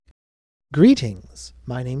Greetings.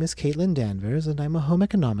 My name is Caitlin Danvers, and I'm a home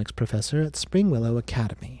economics professor at Spring Willow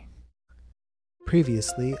Academy.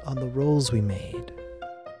 Previously on the roles we made.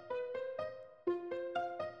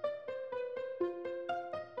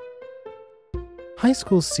 High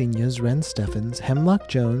school seniors Ren Steffens, Hemlock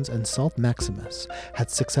Jones, and Salt Maximus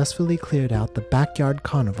had successfully cleared out the backyard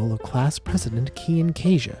carnival of class president Kian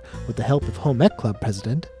Kasia with the help of home ec club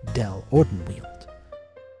president Dell Ordenwield.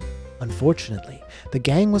 Unfortunately, the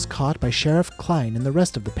gang was caught by Sheriff Klein and the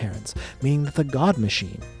rest of the parents, meaning that the God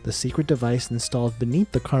Machine, the secret device installed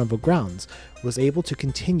beneath the carnival grounds, was able to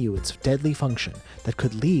continue its deadly function that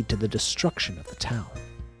could lead to the destruction of the town.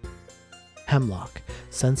 Hemlock,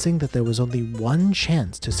 sensing that there was only one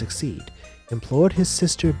chance to succeed, implored his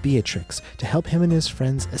sister Beatrix to help him and his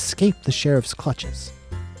friends escape the sheriff's clutches.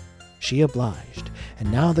 She obliged,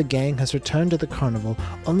 and now the gang has returned to the carnival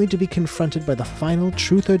only to be confronted by the final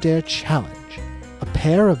Truth or Dare challenge, a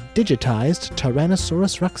pair of digitized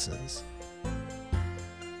Tyrannosaurus Rexes.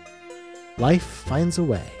 Life finds a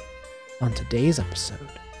way on today's episode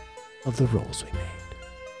of The Roles We Made.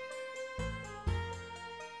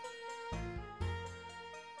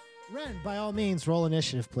 Ren, by all means, roll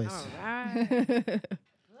initiative, please. All right.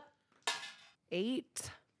 8.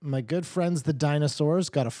 My good friends, the dinosaurs,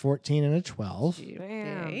 got a 14 and a 12.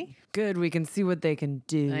 Damn. Good, we can see what they can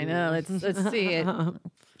do. I know. Let's see it.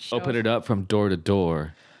 Open it up from door to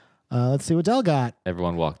door. Let's see what Dell got.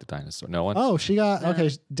 Everyone walked the dinosaur. No one? Oh, she got, okay,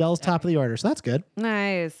 Dell's top of the order, so that's good.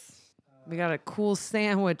 Nice. We got a cool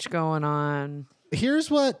sandwich going on. Here's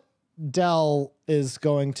what Dell is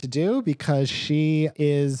going to do, because she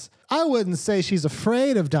is, I wouldn't say she's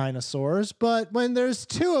afraid of dinosaurs, but when there's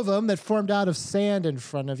two of them that formed out of sand in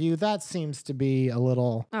front of you, that seems to be a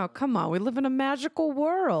little... Oh, come on. We live in a magical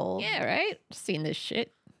world. Yeah, right? Seen this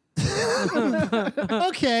shit.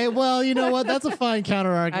 Okay, well, you know what? That's a fine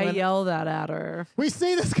counter I argument. yelled that at her. We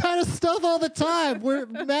see this kind of stuff all the time. We're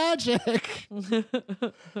magic.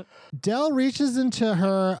 Dell reaches into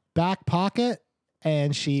her back pocket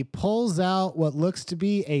and she pulls out what looks to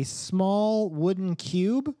be a small wooden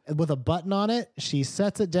cube with a button on it. She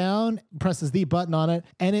sets it down, presses the button on it,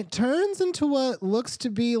 and it turns into what looks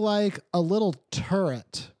to be like a little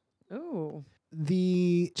turret. Ooh.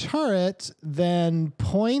 The turret then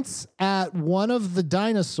points at one of the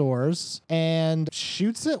dinosaurs and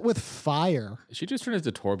shoots it with fire. Did she just turn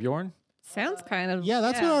into Torbjorn? Sounds kind of. Yeah,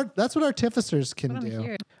 that's what artificers can do.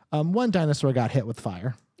 Hearing. One dinosaur got hit with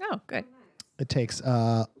fire. Oh, good. It takes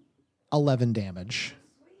 11 damage.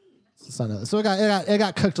 So it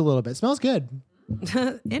got cooked a little bit. Smells good,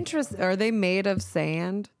 Are they made of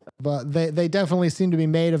sand? but they definitely seem to be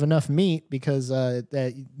made of enough meat, because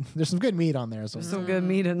there's some good meat on there. So Some good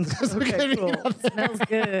meat in Okay, cool. Smells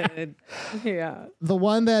good. Yeah. the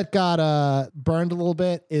one that got burned a little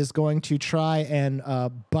bit is going to try and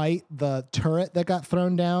bite the turret that got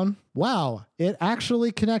thrown down. Wow, it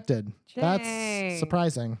actually connected. Dang. That's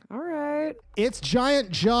surprising. All right. Its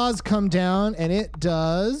giant jaws come down, and it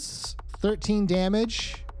does 13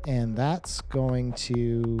 damage. And that's going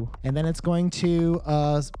to... And then it's going to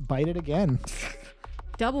bite it again.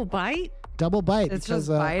 Double bite? Double bite. It's because,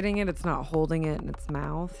 just biting it. It's not holding it in its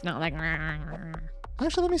mouth. It's not like.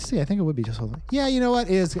 Actually, let me see. I think it would be just holding. Yeah, you know what?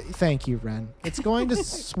 Thank you, Ren. It's going to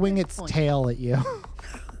swing its tail at you.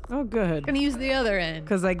 Oh, good. Gonna use the other end.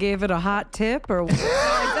 Because I gave it a hot tip or what?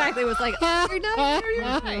 Exactly. It was like, you're done. You're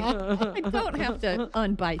fine. I don't have to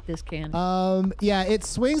unbite this can. Yeah, it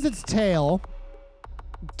swings its tail.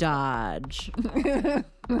 Dodge.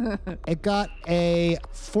 It got a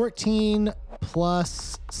 14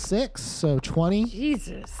 plus 6, so 20.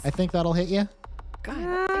 Jesus. I think that'll hit you. God,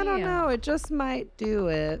 I don't damn. know. It just might do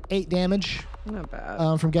it. 8 damage. Not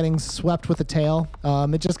bad. From getting swept with the tail.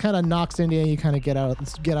 It just kind of knocks into you. You kind of get out of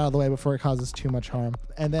the way before it causes too much harm.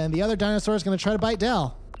 And then the other dinosaur is going to try to bite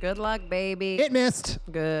Dell. Good luck, baby. It missed.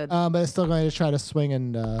 Good. But it's still going to try to swing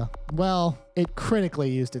and, it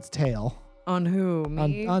critically used its tail On who?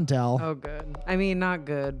 Me? on Dell. Oh, good. I mean, not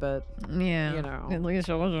good, but Yeah. You know. At least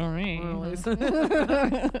it wasn't me. well, at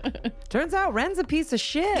least- Turns out Ren's a piece of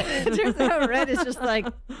shit. Turns out Red is just like,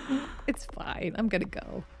 it's fine. I'm gonna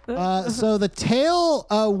go. So the tail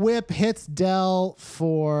whip hits Dell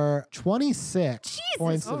for 26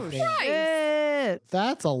 points of damage. Shit.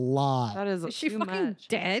 That's a lot. That is Is she too fucking much.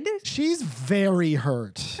 dead? She's very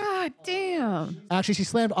hurt. God damn. Actually, she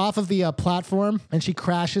slammed off of the platform and she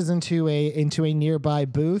crashes into a nearby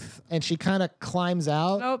booth, and she kind of climbs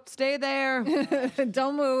out. Nope, stay there.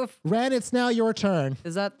 Don't move. Ren, it's now your turn.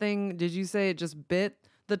 Is that thing, did you say it just bit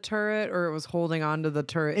the turret, or it was holding onto the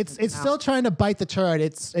turret? It's still trying to bite the turret.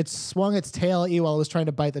 It's swung its tail at you while it was trying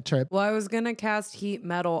to bite the turret. Well, I was gonna cast heat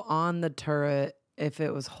metal on the turret if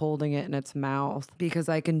it was holding it in its mouth, because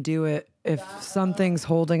I can do it if something's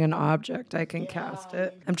holding an object. I can cast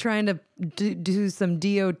it. I'm trying to do some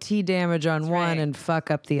DOT damage on one and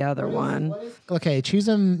fuck up the other one. Okay, choose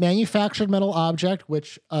a manufactured metal object,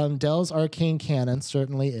 which Dell's arcane cannon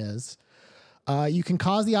certainly is. You can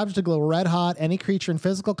cause the object to glow red hot. Any creature in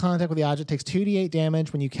physical contact with the object takes 2d8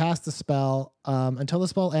 damage when you cast the spell. Until the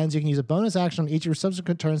spell ends, you can use a bonus action on each of your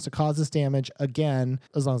subsequent turns to cause this damage again,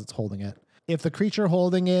 as long as it's holding it. If the creature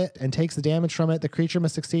holding it and takes the damage from it, the creature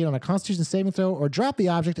must succeed on a Constitution saving throw or drop the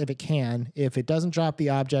object if it can. If it doesn't drop the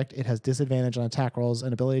object, it has disadvantage on attack rolls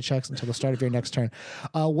and ability checks until the start of your next turn.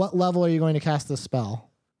 What level are you going to cast this spell?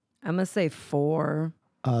 I'm gonna say 4.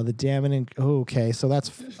 The damage. Okay, so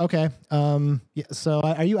that's okay. Yeah. So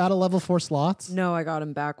are you out of level 4 slots? No, I got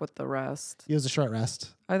him back with the rest. It was a short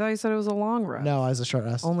rest. I thought you said it was a long rest. No, it was a short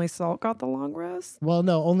rest. Only Salt got the long rest? Well,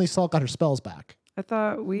 no, only Salt got her spells back. I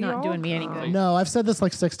thought we Not all doing me any got- good. No, I've said this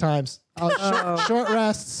like 6 times. Short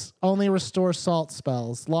rests only restore Salt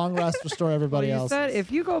spells. Long rests restore everybody You else. said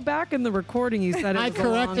if you go back in the recording, you said it was I a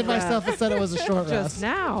corrected long myself and said it was a short rest. rest. Just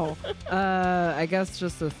now. I guess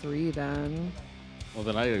just a 3 then. Well,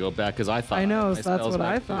 then I gotta go back because I thought I know, my so that's spells what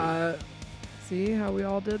I back too. thought. See how we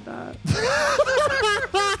all did that?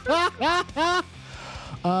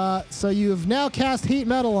 So you have now cast heat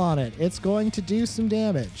metal on it. It's going to do some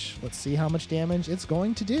damage. Let's see how much damage it's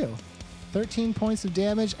going to do. 13 points of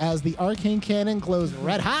damage as the arcane cannon glows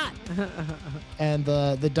red hot. And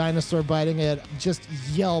the dinosaur biting it just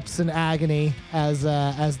yelps in agony as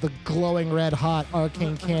the glowing red hot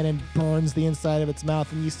arcane cannon burns the inside of its mouth.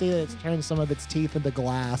 And you see that it's turned some of its teeth into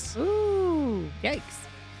glass. Ooh. Yikes.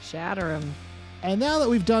 Shatter him. And now that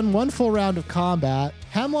we've done one full round of combat,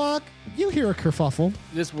 Hemlock, you hear a kerfuffle.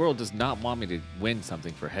 This world does not want me to win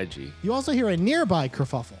something for Hedgie. You also hear a nearby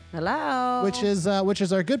kerfuffle. Hello. Which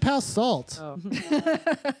is our good pal Salt. Oh.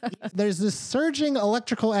 There's this surging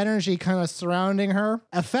electrical energy kind of surrounding her,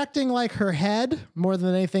 affecting like her head more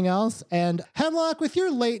than anything else. And Hemlock, with your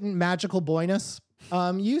latent magical boyness,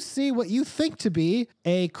 you see what you think to be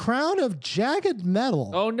a crown of jagged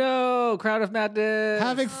metal Oh no! Crowd of Madness!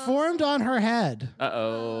 having formed on her head.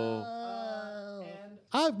 Uh-oh.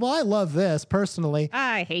 I love this personally.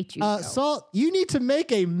 I hate you. so. Salt, you need to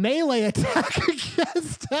make a melee attack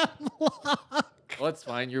against Hemlock. Well, that's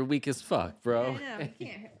fine. You're weak as fuck, bro.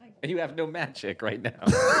 And you have no magic right now.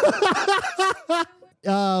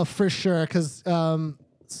 For sure, because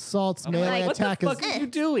Salt's melee what attack the fuck is. are you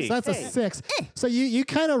doing? So that's a 6. So you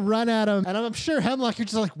kind of run at him, and I'm sure Hemlock, you're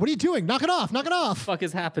just like, what are you doing? Knock it off! Knock it off! Fuck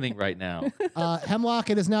is happening right now? Hemlock,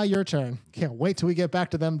 it is now your turn. Can't wait till we get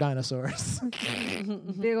back to them dinosaurs.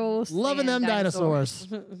 Big old Loving them sand dinosaurs.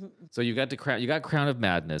 So you got you got Crown of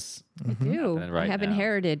Madness. I do. happening right I have now.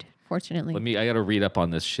 inherited, fortunately. I gotta read up on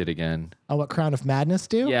this shit again. Oh, what Crown of Madness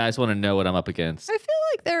do? Yeah, I just want to know what I'm up against. I feel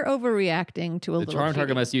like they're overreacting to a The little. charmed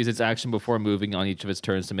target shitty. must use its action before moving on each of its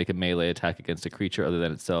turns to make a melee attack against a creature other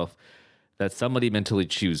than itself that somebody mentally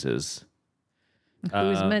chooses.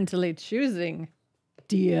 Who's mentally choosing?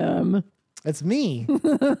 DM. It's me.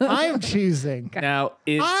 I'm choosing. Now,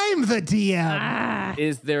 I'm the DM.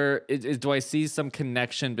 is there? Do I see some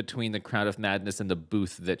connection between the Crown of Madness and the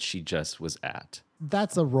booth that she just was at?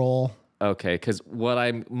 That's a roll. Okay, because what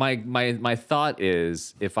my thought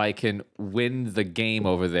is, if I can win the game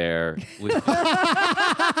over there, will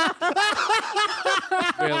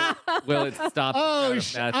it stop? the Crown Oh,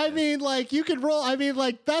 of Madness? I mean, like, you could roll. I mean,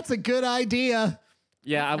 like, that's a good idea.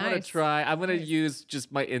 Yeah, I'm gonna Nice. try. I'm gonna use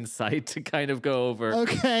just my insight to kind of go over.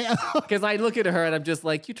 Okay. Because I look at her and I'm just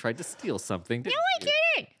like, you tried to steal something. Didn't you?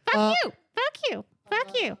 Kidding. Fuck you. Fuck you.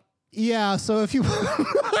 Fuck you. Yeah, so if you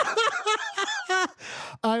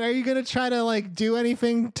are you gonna try to like do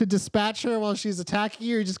anything to dispatch her while she's attacking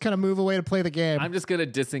you, or just kind of move away to play the game? I'm just gonna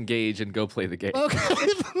disengage and go play the game. Okay.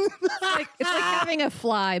 It's like having a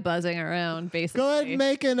fly buzzing around, basically. Go ahead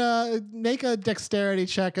and make a dexterity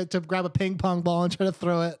check to grab a ping pong ball and try to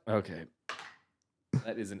throw it. Okay.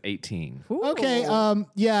 That is an 18. Okay,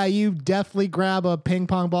 yeah, you definitely grab a ping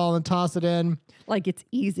pong ball and toss it in. Like it's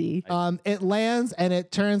easy. It lands and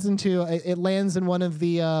it turns into it lands in one of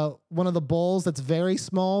the bowls that's very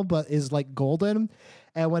small but is like golden,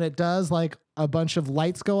 and when it does, like a bunch of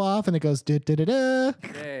lights go off and it goes da da da da,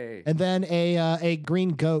 Yay. and then a green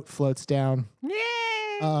goat floats down, Yay!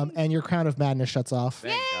 and your Crown of Madness shuts off.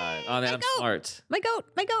 Thank God. Oh, man, I'm goat. smart. My goat,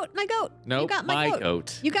 my goat, my goat. Nope, You got my, my goat.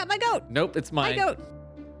 goat. You got my goat. Nope, it's My mine. goat.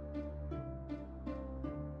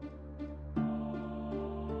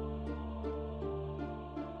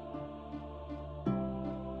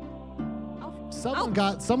 Someone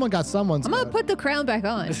got someone's I'm gonna goat. put the crown back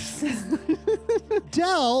on.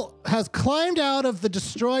 Dell has climbed out of the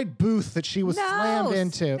destroyed booth that she was slammed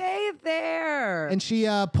into. Stay there. And she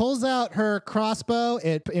pulls out her crossbow.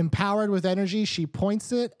 It empowered with energy. She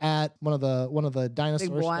points it at one of the dinosaurs.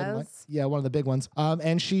 Big ones? Yeah, one of the big ones.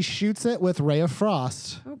 And she shoots it with Ray of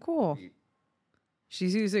Frost. Oh, cool.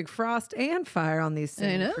 She's using frost and fire on these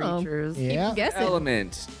same know. creatures. Yeah. Guess it.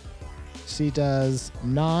 Element. She does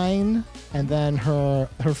 9, and then her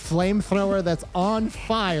flamethrower that's on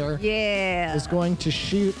fire Yeah. is going to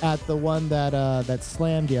shoot at the one that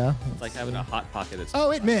slammed you. It's like having a hot pocket that's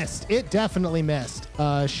Oh, it missed. It definitely missed.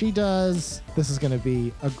 She does. This is going to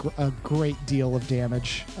be a great deal of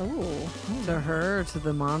damage Oh, To her, or to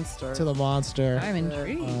the monster. to the monster. I'm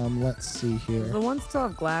intrigued. Let's see here. The ones still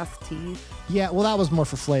have glass teeth. Yeah, well, that was more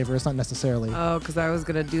for flavor. It's not necessarily. Oh, because I was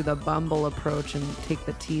gonna do the Bumble approach and take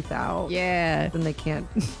the teeth out. Yeah. Then they can't.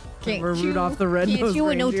 Can't We're chew- Rudolph the can't Red-Nosed chew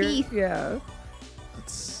with no Reindeer. teeth. Yeah.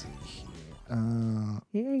 Let's see here.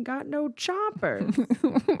 He ain't got no chopper.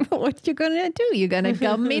 What you gonna do? You gonna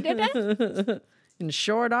gum me to death? And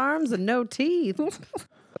short arms and no teeth.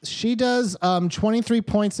 She does 23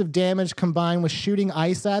 points of damage combined with shooting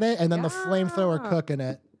ice at it, and then the flamethrower cooking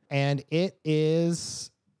it, and it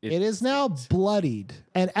is now bloodied.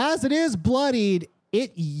 And as it is bloodied,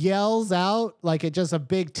 it yells out like it just a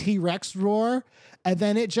big T-Rex roar, and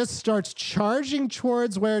then it just starts charging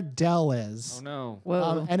towards where Dell is. Oh no.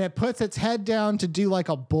 Whoa. And it puts its head down to do like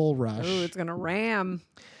a bull rush. Ooh, it's gonna ram.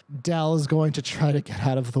 Dell is going to try to get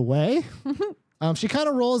out of the way. She kind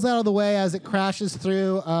of rolls out of the way as it crashes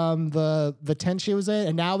through the tent she was in,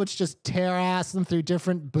 and now it's just tear-assing through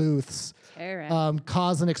different booths,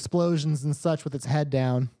 causing explosions and such with its head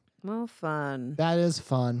down. Well, fun. That is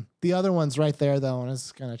fun. The other one's right there, though, and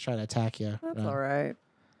it's going to try to attack you. That's all right.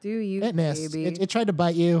 Do you, It missed. baby? It tried to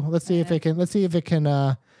bite you. Let's see if it can. Let's see if it can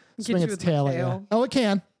swing you its with the tail at you. tail. Oh, it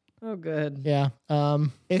can. Oh, good. Yeah.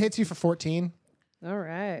 It hits you for 14. All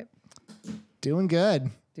right. Doing good.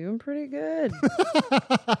 Doing pretty good.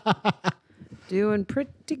 Doing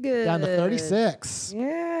pretty good. Down to 36. Yeah,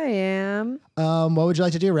 I am. What would you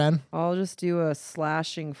like to do, Ren? I'll just do a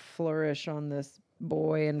slashing flourish on this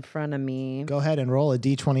boy in front of me. Go ahead and roll a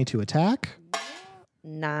d20 to attack.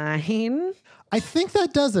 9. I think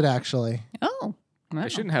that does it, actually. Oh. They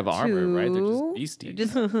shouldn't have armor, right? They're Two. just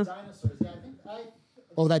beasties.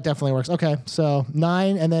 Oh, that definitely works. Okay, so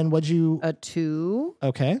 9, and then what'd you... A 2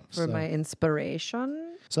 Okay, for my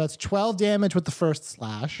inspiration. so that's 12 damage with the first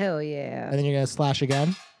slash. Hell yeah. And then you're going to slash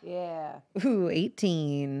again. Yeah. Ooh,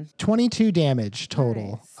 18. 22 damage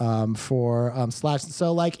total for slash.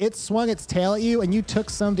 So, like, it swung its tail at you, and you took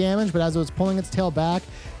some damage, but as it was pulling its tail back,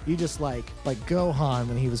 you just, like Gohan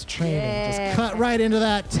when he was training, just cut right into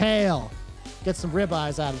that tail. Get some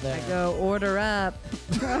ribeyes out of there. Go order up.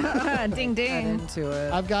 Ding Get ding. into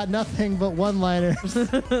it. I've got nothing but one-liners.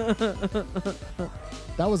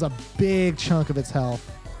 That was a big chunk of its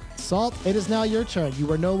health. Salt, it is now your turn.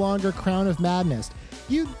 You are no longer Crown of Madness.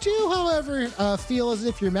 You do, however, feel as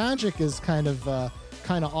if your magic is kind of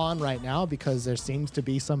on right now because there seems to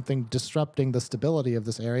be something disrupting the stability of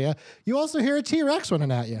this area. You also hear a T-Rex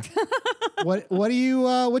running at you. what do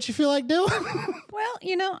you feel like doing?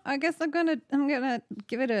 Well, I guess I'm gonna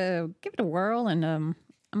give it a whirl, and I'm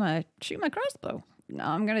gonna shoot my crossbow. No,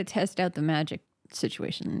 I'm gonna test out the magic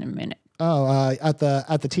situation in a minute. Oh, at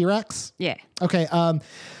the T-Rex? Yeah. Okay.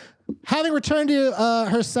 Having returned to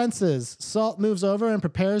her senses, Salt moves over and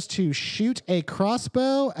prepares to shoot a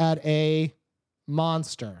crossbow at a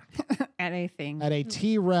monster, At a thing. at a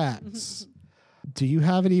T-Rex. Do you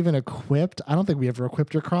have it even equipped? I don't think we ever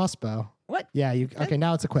equipped your crossbow. What? Yeah, you okay,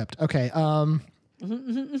 now it's equipped. Okay. You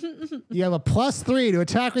have a +3 to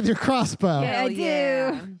attack with your crossbow. Yeah, I do.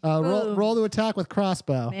 yeah. Roll to attack with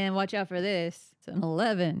crossbow. Man, watch out for this. It's an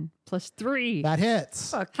 11 plus 3. That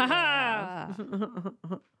hits. Fuck Ha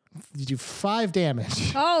You do 5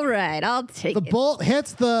 damage. All right, I'll take The it. bolt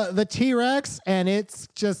hits the T-Rex and it's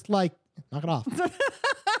just like, knock it off.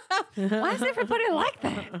 Why is everybody like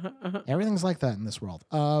that? Everything's like that in this world.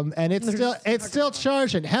 And it's still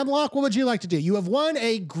charging. Hemlock, what would you like to do? You have won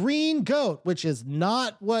a green goat, which is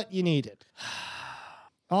not what you needed.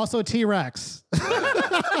 Also T-Rex.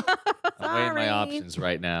 I'm weighing my options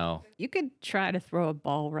right now. You could try to throw a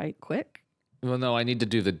ball right quick. Well, no, I need to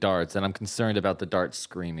do the darts, and I'm concerned about the darts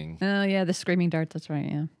screaming. Oh, yeah, the screaming dart. That's right,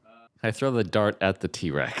 yeah. I throw the dart at the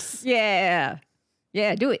T-Rex. Yeah.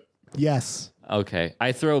 Yeah, do it. Yes. Okay,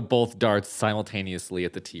 I throw both darts simultaneously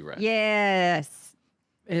at the T-Rex. Yes.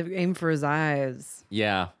 Aim for his eyes.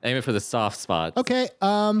 Yeah, aim it for the soft spot. Okay.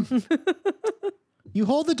 You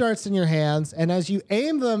hold the darts in your hands, and as you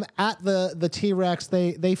aim them at the T-Rex,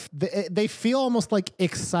 they feel almost like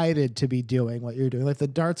excited to be doing what you're doing. Like the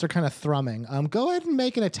darts are kind of thrumming. Go ahead and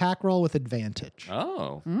make an attack roll with advantage.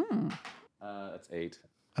 Oh. That's 8.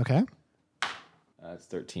 Okay. That's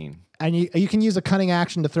 13. And you can use a cunning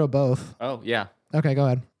action to throw both. Oh, yeah. Okay, go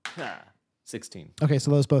ahead. 16. Okay,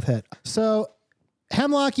 so those both hit. So,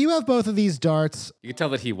 Hemlock, you have both of these darts. You can tell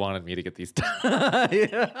that he wanted me to get these done. I'm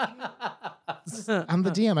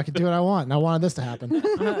the DM. I can do what I want, and I wanted this to happen.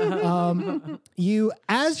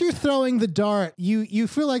 As you're throwing the dart, you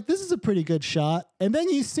feel like this is a pretty good shot, and then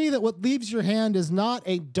you see that what leaves your hand is not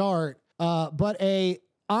a dart, but a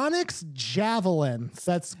onyx javelin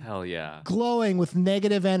that's Hell yeah. glowing with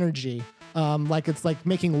negative energy, like it's like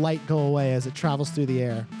making light go away as it travels through the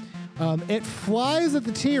air. It flies at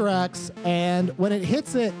the T-Rex, and when it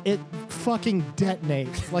hits it, it fucking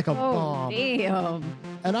detonates like a bomb. Damn.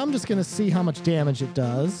 And I'm just gonna see how much damage it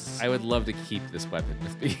does. I would love to keep this weapon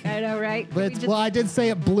with me. I know, right? But well, I did say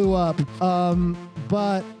it blew up,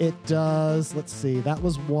 but it does. Let's see. That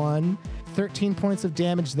was 13 points of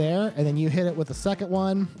damage there, and then you hit it with the second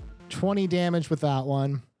one, 20 damage with that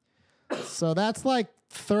one. So that's like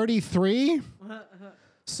 33.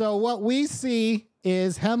 So what we see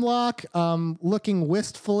is Hemlock looking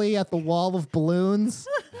wistfully at the wall of balloons,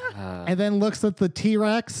 and then looks at the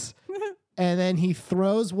T-Rex, and then he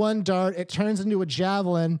throws one dart. It turns into a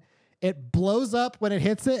javelin. It blows up when it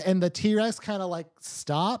hits it, and the T-Rex kind of like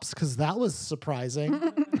stops because that was surprising.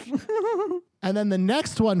 And then the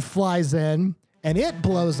next one flies in, and it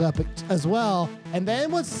blows up as well. And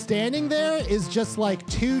then what's standing there is just like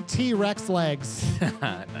 2 T-Rex legs.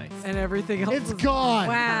 Nice. And everything else It's is gone.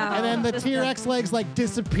 Wow. And then the T-Rex legs like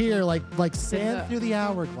disappear like sand through the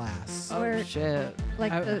hourglass. Oh, shit.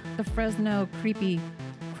 Like I- the Fresno creepy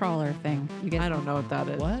crawler thing. You guys I don't know what that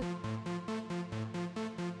is. What?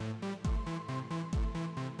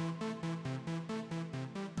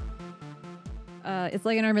 It's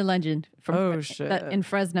like an urban legend from Oh, shit. that in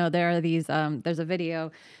Fresno. There are these. There's a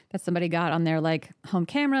video that somebody got on their like home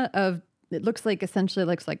camera of. It looks like essentially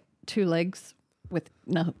looks like 2 legs with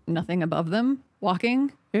nothing above them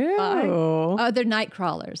walking. Ew. They're night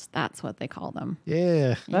crawlers. That's what they call them.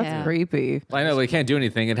 Yeah. That's Yeah. creepy. I know, but it can't do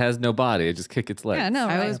anything. It has no body. It just kick its legs. Yeah, no,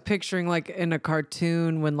 I right? was picturing like in a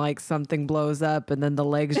cartoon when like something blows up and then the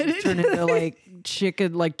legs just turn into like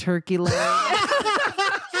chicken, like turkey legs.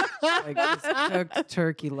 Like just cooked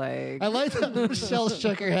turkey leg. I like that Michelle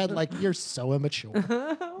shook her head like, you're so immature.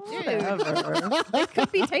 Whatever. They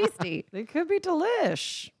could be tasty. They could be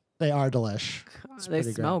delish. They are delish. They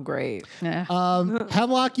pretty smell great. Yeah.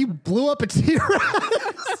 Hemlock, you blew up a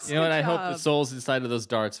T-Rex. You know what? I hope the souls inside of those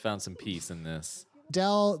darts found some peace in this.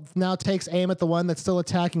 Dell now takes aim at the one that's still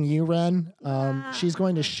attacking you, Ren. She's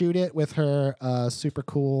going to shoot it with her super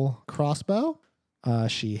cool crossbow.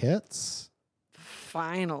 She hits.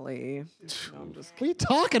 Finally. No, I'm just What are you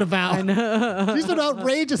talking about? I know. She's been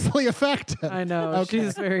outrageously effective. I know. Okay.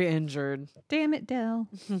 She's very injured. Damn it, Dell.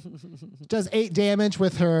 Does 8 damage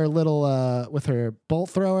with her little with her bolt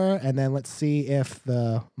thrower, and then let's see if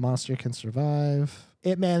the monster can survive.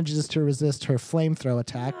 It manages to resist her flamethrower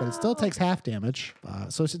attack, but it still takes half damage.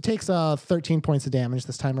 So it takes 13 points of damage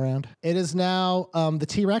this time around. It is now the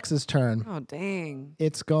T-Rex's turn. Oh, dang.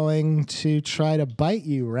 It's going to try to bite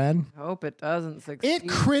you, Ren. I hope it doesn't succeed. It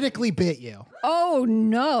critically bit you. Oh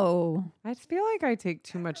no. I feel like I take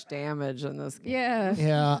too much damage in this game. Yeah.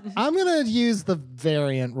 Yeah, I'm going to use the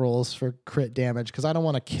variant rules for crit damage because I don't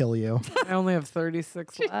want to kill you. I only have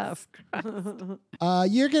 36 left.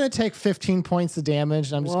 You're going to take 15 points of damage.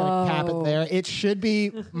 And I'm just going to cap it Whoa. there. It should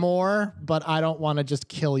be more, but I don't want to just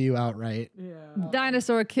kill you outright. Yeah.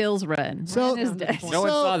 Dinosaur kills Ren. So- Ren is dead. No one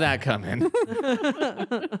So- saw that coming.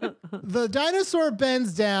 The dinosaur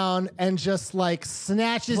bends down and just like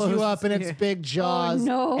snatches you up in its Closes big jaws,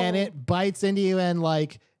 no. and it bites into you and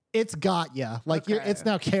like it's got you. Like Okay. it's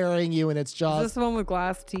now carrying you in its Is jaws. this the one with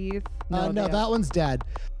glass teeth? No, they have- that one's dead.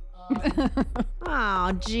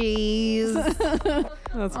 Oh, jeez.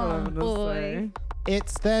 That's what I'm gonna boy. say.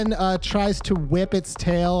 It's then tries to whip its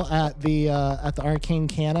tail at the arcane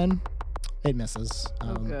cannon. It misses.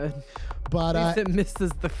 Oh, good. But At least it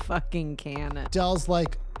misses the fucking cannon. Dell's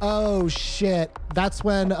like, oh shit. That's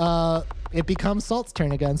when it becomes Salt's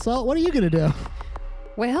turn again. Salt, what are you gonna do?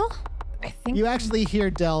 Well, I think You actually hear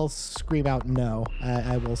Dell scream out no,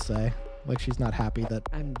 I will say. Like she's not happy that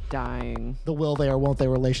I'm dying. the will they or won't they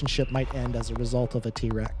relationship might end as a result of a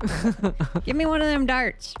T-Rex. give me one of them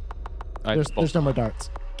darts. There's no more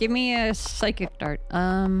darts. Give me a psychic dart.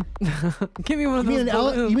 Give me one of You those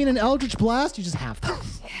balloons. mean an Eldritch Blast? You just have them.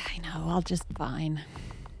 Yeah, I know. I'll just fine.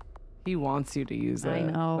 He wants you to use it. I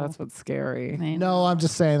know. That's what's scary. No, I'm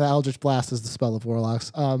just saying that Eldritch Blast is the spell of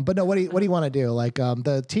warlocks. But no, what do you want to do? Like,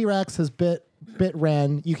 the T-Rex has bit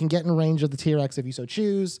Ren. You can get in range of the T-Rex if you so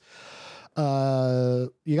choose.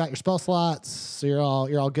 You got your spell slots, so you're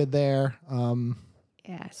all good there.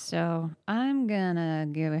 Yeah, so I'm gonna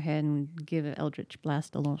go ahead and give Eldritch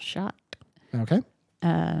Blast a little shot. Okay.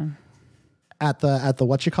 Uh, At the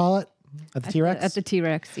what you call it? At the T-Rex? At the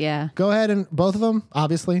T-Rex, yeah. Go ahead and both of them,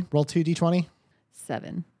 obviously. Roll 2d20.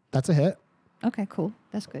 7. That's a hit. Okay, cool.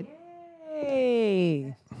 That's good.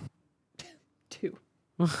 Hey. 2.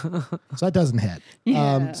 So that doesn't hit.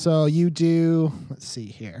 Yeah. So you do, let's see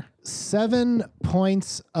here, 7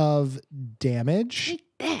 points of damage.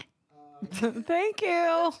 Thank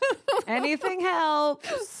you. Anything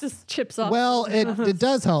helps. Just chips off. Well, it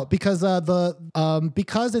does help because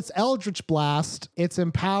because it's Eldritch Blast, it's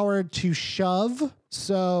empowered to shove,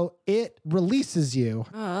 so it releases you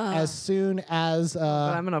as soon as But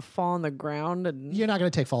I'm gonna fall on the ground and. you're not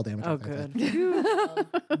going to take fall damage. Oh, with it.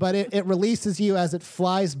 good. But it releases you as it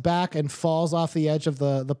flies back and falls off the edge of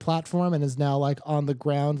the platform and is now like on the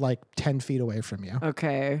ground like 10 feet away from you.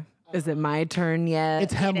 Okay. Is it my turn yet?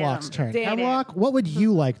 It's Hemlock's turn. Dang it. Hemlock, what would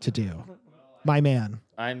you like to do, my man?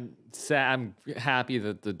 I'm sad. I'm happy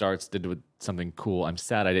that the darts did with something cool. I'm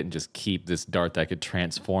sad I didn't just keep this dart that could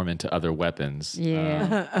transform into other weapons.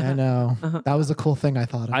 Yeah. I know. That was a cool thing I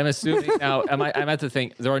thought of. I'm assuming now. I'm at the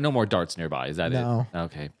thing. There are no more darts nearby. Is that No. it?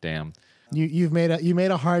 Okay. Damn. You made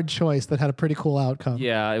a hard choice that had a pretty cool outcome.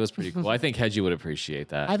 Yeah, it was pretty cool. I think Hedgie would appreciate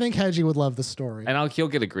that. I think Hedgie would love the story. And he'll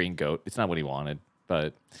get a green goat. It's not what he wanted,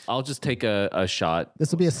 but I'll just take a shot.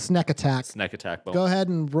 This will be a snack attack. Snack attack. Go ahead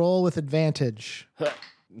and roll with advantage.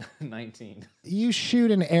 19. You shoot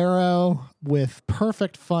an arrow with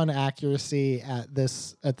perfect fun accuracy at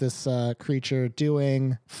this creature,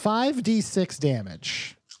 doing 5d6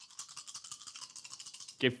 damage.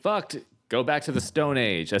 Get fucked. Go back to the Stone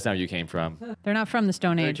Age. That's not where you came from. They're not from the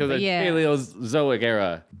Stone Age, To the but yeah. Paleozoic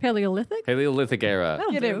era. Paleolithic? Paleolithic era.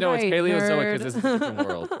 Get it No, it's right, Paleozoic nerd. because this is a different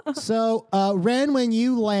world. So, Ren, when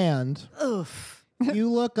you land, you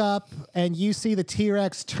look up and you see the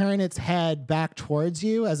T-Rex turn its head back towards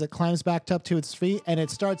you as it climbs back up to its feet, and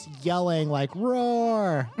it starts yelling like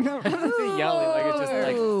 "roar!" Yelling like it's just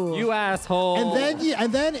like you asshole.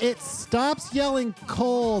 And then it stops yelling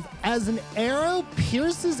cold as an arrow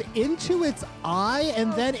pierces into its eye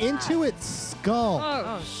and then into its skull.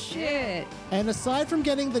 Oh, shit. And aside from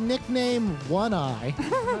getting the nickname One Eye,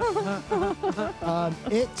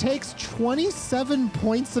 it takes 27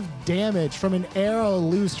 points of damage from an arrow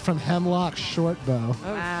loosed from Hemlock's short bow.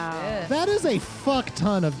 Wow. That is a fuck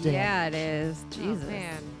ton of damage. Yeah, it is. Jesus.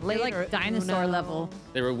 man. They're Later, like dinosaur Uno. level.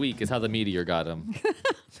 They were weak. It's how the meteor got them.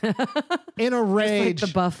 In a Like rage, the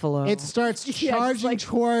buffalo. it starts Yeah, it's charging like-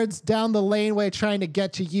 towards down the laneway trying to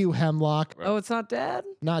get to you, Hemlock. Oh, it's not dead?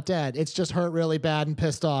 Not dead. It's just hurt really bad and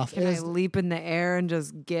pissed off. Can It I is- leap in the air and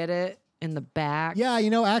just get it in the back? Yeah,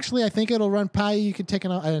 actually, I think it'll run by you. You could take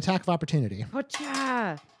an attack of opportunity.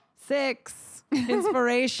 Whatcha? 6.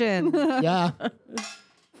 Inspiration. Yeah.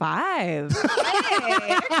 5.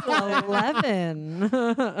 Hey, 11.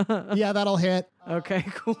 Yeah, that'll hit. Okay,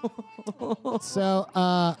 cool. So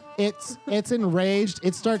it's enraged.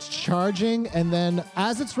 It starts charging, and then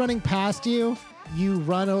as it's running past you, you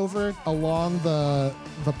run over along the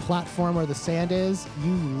platform where the sand is.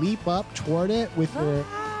 You leap up toward it with your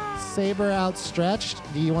saber outstretched.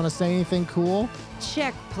 Do you want to say anything cool?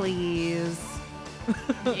 Check, please.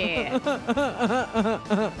 Yeah.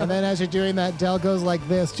 And then as you're doing that, Del goes like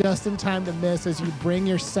this, just in time to miss as you bring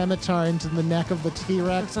your scimitar into the neck of the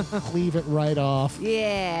T-Rex and cleave it right off.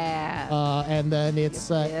 Yeah. And then it's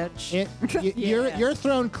bitch. you're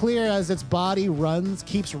thrown clear as its body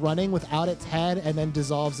keeps running without its head, and then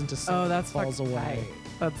dissolves into sand. Oh, and that's falls fucking away.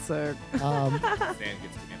 tight. That's sick. Sand gets to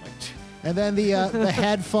me. I'm like, And then the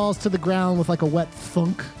head falls to the ground with like a wet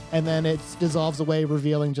thunk, and then it dissolves away,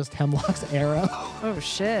 revealing just Hemlock's arrow. Oh,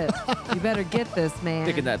 shit. You better get this, man.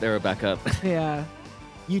 picking that arrow back up. Yeah.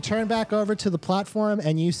 You turn back over to the platform,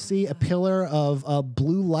 and you see a pillar of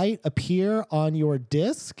blue light appear on your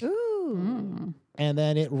disc. Ooh. And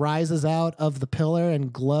then it rises out of the pillar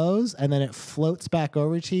and glows, and then it floats back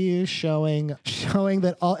over to you, showing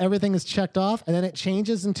that everything is checked off. And then it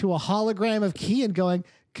changes into a hologram of Kian going,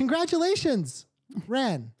 "Congratulations,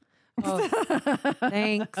 Ren."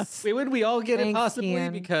 Thanks. Wait, would we all get it Thanks, possibly?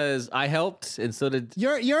 Ian. Because I helped, and so did.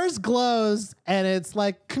 Yours glows, and it's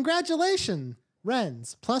like, "Congratulations,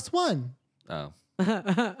 Ren's +1." Oh.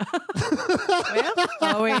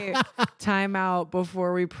 Oh wait, time out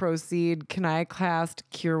before we proceed. Can I cast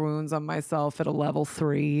Cure Wounds on myself at a level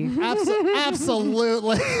 3?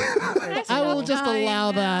 Absolutely. I will just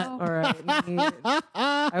allow that. All right. neat.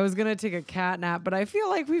 I was gonna take a cat nap, but I feel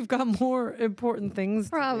like we've got more important things.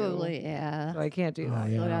 Probably, yeah. To do, so I can't do that.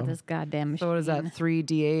 yeah. Load out this goddamn machine. So what is that?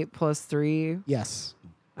 3d8 plus 3. Yes.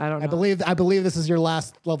 I don't know. I believe this is your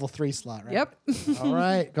last level 3 slot, right? Yep. All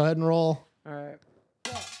right. Go ahead and roll. All right.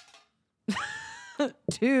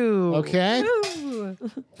 2. Okay.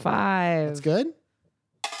 5. That's good.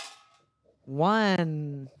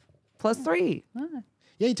 1 plus 3.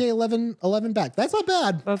 Yeah, you take 11 back. That's not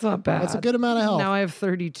bad. That's not bad. That's a good amount of health. Now I have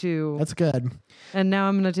 32. That's good. And now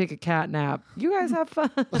I'm going to take a cat nap. You guys have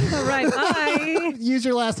fun. All right. Bye. Use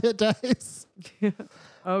your last hit dice.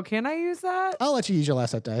 Oh, can I use that? I'll let you use your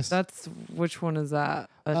last hit dice. That's which one is that?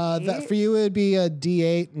 A That D8? for you it would be a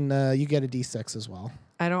D8, and you get a D6 as well.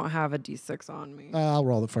 I don't have a D6 on me. I'll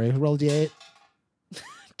roll it for you. Roll a D8.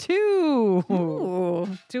 2. Ooh,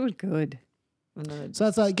 doing good. And then So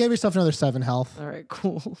that's give yourself another 7 health. all right,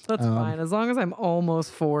 cool. That's fine. As long as I'm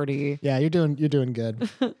almost 40. Yeah, you're doing good.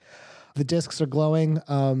 The discs are glowing.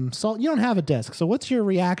 Salt, you don't have a disc, so what's your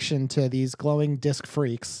reaction to these glowing disc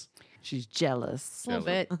freaks? She's jealous. A little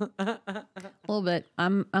bit. A little bit.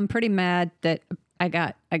 I'm pretty mad that I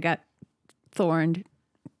got thorned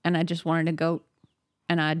and I just wanted a goat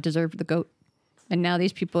and I deserved the goat. And now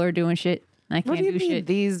these people are doing shit. And I What can't do you do mean shit.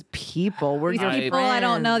 these people? We're These your people I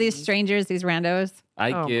don't know, these friends. strangers, these randos.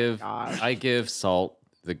 I Oh my give gosh. I give Salt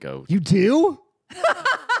the goat. You do?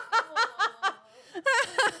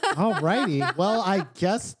 Alrighty. Well, I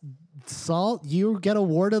guess Salt, you get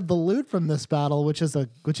awarded the loot from this battle, which is a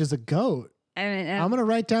goat. I mean, I'm gonna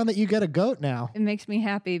write down that you get a goat now. it makes me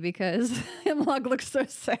happy because Hemlock looks so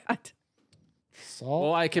sad. Salt.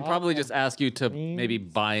 Well, I could probably just ask you to Green maybe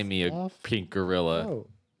buy me a stuff. pink gorilla Oh.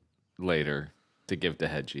 later to give to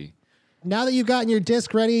Hedgie. Now that you've gotten your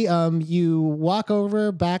disc ready, you walk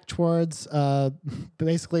over back towards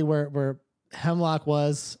basically where Hemlock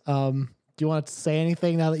was. Do you want to say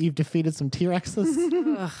anything now that you've defeated some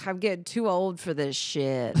T-Rexes? Ugh, I'm getting too old for this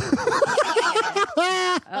shit.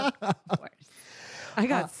 Of course. I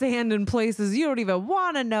got sand in places you don't even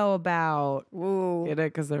want to know about. Whoa. Get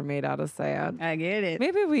it? Because they're made out of sand. I get it.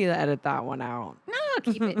 Maybe we edit that one out. No,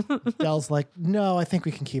 keep it. Dell's like, no, I think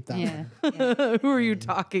we can keep that Yeah. one. Who are you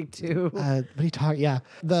talking to? What are you talking? Yeah,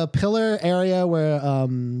 the pillar area where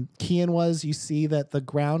Kian was, you see that the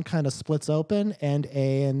ground kind of splits open and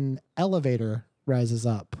an elevator rises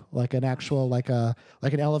up, like an actual like an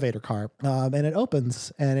elevator car, and it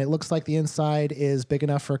opens, and it looks like the inside is big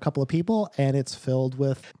enough for a couple of people, and it's filled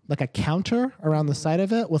with like a counter around the side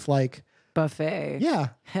of it with like Buffet. yeah.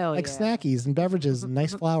 Hell Like yeah. snackies and beverages and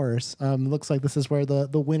nice flowers. Looks like this is where the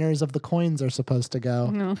winners of the coins are supposed to go.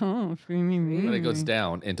 Oh, But it goes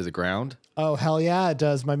down into the ground. Oh, hell yeah, it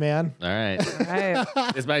does, my man. All right. Right.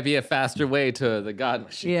 This might be a faster way to the God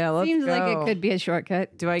machine. Yeah, let's Seems go. like it could be a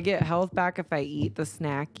shortcut. Do I get health back if I eat the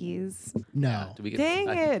snackies? No. Do we get Dang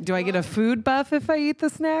back- it. Do I get a food buff if I eat the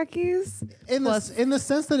snackies? In the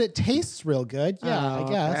sense that it tastes real good. Yeah, Oh, I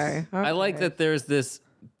guess. okay. I like Okay. that there's this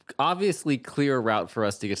obviously clear route for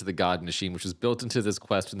us to get to the God machine, which was built into this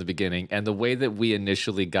quest from the beginning. And the way that we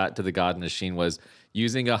initially got to the God machine was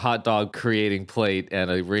using a hot dog creating plate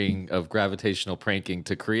and a ring of gravitational pranking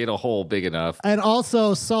to create a hole big enough. And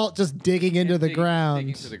also Salt just digging into the Digging- ground.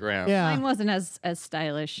 digging to the ground. Yeah. Mine wasn't as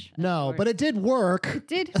stylish. No, but it did work.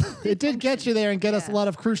 Did It did get you there and get us a Yeah. lot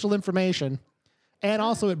of crucial information. And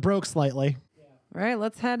also it broke slightly. All right,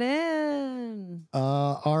 let's head in.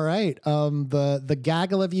 All right. The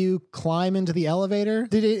gaggle of you climb into the elevator.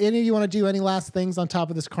 Did any of you want to do any last things on top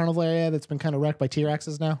of this carnival area that's been kind of wrecked by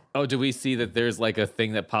T-Rexes now? Oh, do we see that there's like a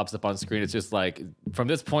thing that pops up on screen? It's just like, from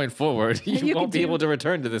this point forward, you, You won't can be do- able to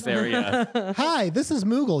return to this area. Hi, this is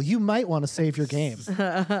Moogle. You might want to save your game.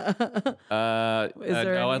 there No,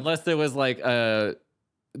 any- unless there was like the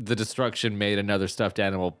destruction made another stuffed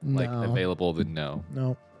animal like No. available, then no.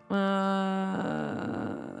 No.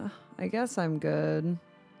 I guess I'm good.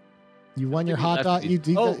 You won your think we hot left dog.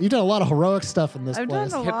 the- You Oh. did a lot of heroic stuff in this I've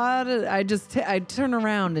place. done a lot of. I turn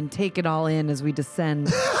around and take it all in as we descend.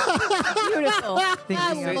 beautiful. thinking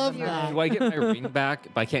I of love the that. night. Do I get my ring back?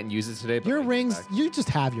 But I can't use it today. But Your I get it rings, back. you just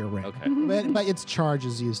have your ring. Okay. But its charge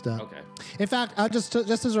is used up. Okay. In fact, just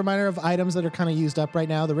as a reminder of items that are kind of used up right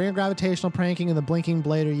now, the ring of gravitational pranking and the blinking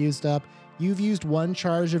blade are used up. You've used one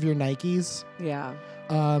charge of your Nikes. Yeah.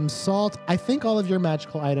 Salt, I think all of your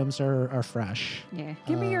magical items are fresh. Yeah.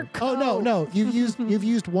 Give me your Oh no, coat. no, you've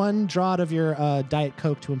used one draught of your Diet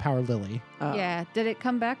Coke to empower Lily. Oh. Yeah. Did it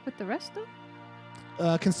come back with the rest though?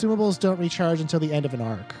 consumables don't recharge until the end of an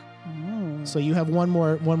arc. So you have one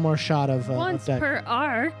more shot of Once of per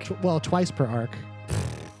arc. twice per arc.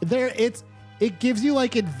 It gives you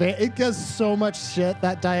like it does so much shit,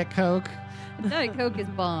 that Diet Coke. Diet Coke is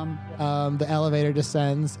bomb. The elevator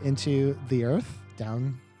descends into the earth,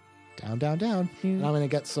 down. And I'm gonna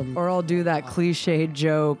get some. Or I'll do that cliched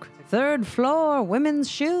joke. 3rd floor, women's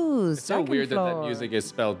shoes. It's so Second weird that floor. music is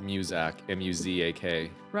spelled Muzak, M-U-Z-A-K.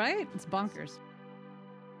 Right? It's bonkers.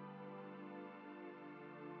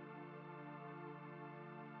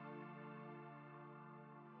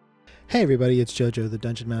 Hey everybody, it's JoJo, the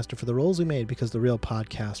Dungeon Master for The Rolls We Made, because the real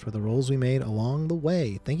podcast for the rolls we made along the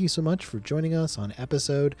way. Thank you so much for joining us on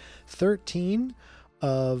episode 13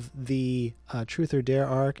 of the Truth or Dare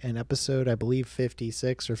arc, and episode, I believe,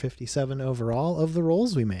 56 or 57 overall of the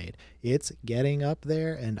rolls we made. It's getting up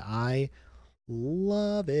there, and I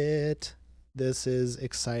love it. This is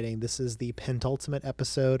exciting. This is the penultimate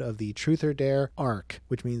episode of the Truth or Dare arc,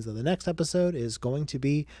 which means that the next episode is going to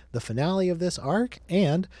be the finale of this arc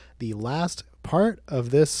and the last part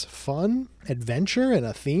of this fun adventure in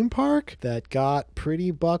a theme park that got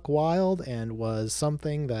pretty buck wild and was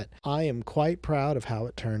something that I am quite proud of how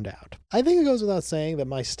it turned out. I think it goes without saying that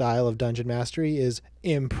my style of dungeon mastery is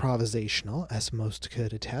improvisational, as most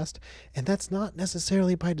could attest, and that's not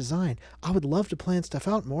necessarily by design. I would love to plan stuff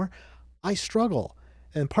out more. I struggle.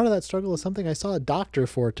 And part of that struggle is something I saw a doctor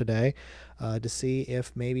for today, to see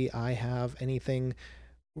if maybe I have anything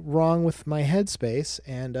wrong with my headspace.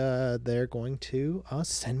 And they're going to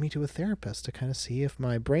send me to a therapist to kind of see if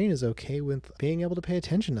my brain is okay with being able to pay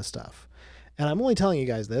attention to stuff. And I'm only telling you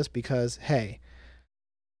guys this because, hey,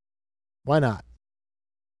 why not?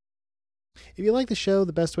 If you like the show,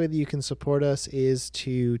 the best way that you can support us is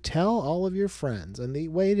to tell all of your friends. And the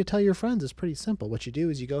way to tell your friends is pretty simple. What you do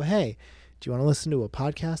is you go, hey, do you want to listen to a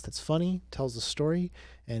podcast that's funny, tells a story,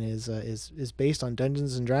 and is based on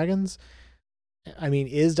Dungeons and Dragons? I mean,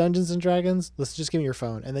 is Dungeons and Dragons? Let's just give them your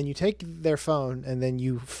phone. And then you take their phone and then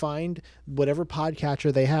you find whatever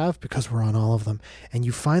podcatcher they have, because we're on all of them, and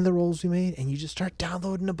you find the rolls we made and you just start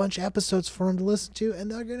downloading a bunch of episodes for them to listen to, and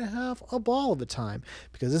they're going to have a ball of a time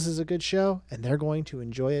because this is a good show and they're going to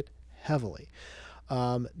enjoy it heavily.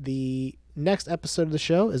 The next episode of the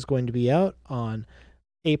show is going to be out on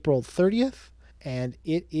April 30th, and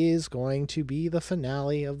it is going to be the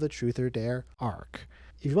finale of the Truth or Dare arc.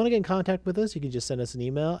 If you want to get in contact with us, you can just send us an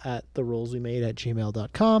email at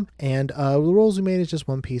therollswemade@gmail.com. And the Rolls We Made is just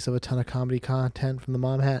one piece of a ton of comedy content from the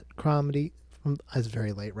Mom Hat Comedy. It's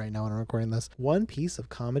very late right now when I'm recording this. One piece of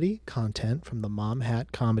comedy content from the Mom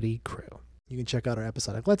Hat Comedy crew. You can check out our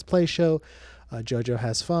episodic Let's Play show, JoJo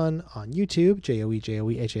Has Fun, on YouTube,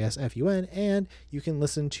 JoeJoeHasFun, and you can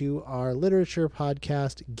listen to our literature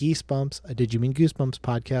podcast, Geesebumps, Did You Mean Goosebumps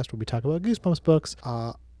podcast, where we talk about Goosebumps books,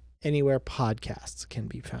 anywhere podcasts can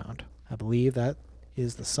be found. I believe that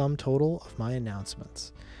is the sum total of my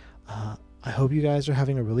announcements. I hope you guys are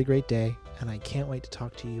having a really great day, and I can't wait to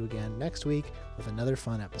talk to you again next week with another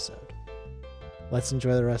fun episode. Let's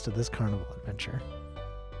enjoy the rest of this carnival adventure.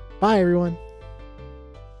 Bye, everyone.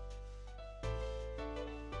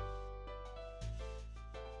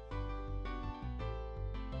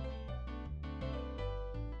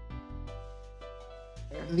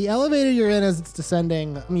 The elevator you're in, as it's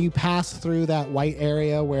descending, you pass through that white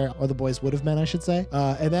area where the boys would have been, I should say.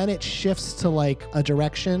 And then it shifts to like a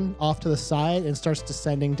direction off to the side and starts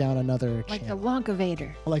descending down another Like the channel.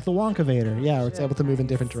 Wonkavator. Like the Wonkavator, yeah, where it's able to move in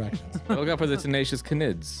different directions. Look out for the Tenacious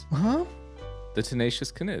Canids. Huh? The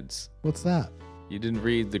Tenacious Canids. What's that? You didn't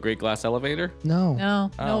read The Great Glass Elevator? No.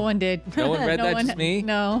 No, no Oh. one did. No one read that, one- just me?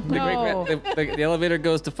 No. The elevator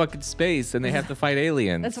goes to fucking space and they have to fight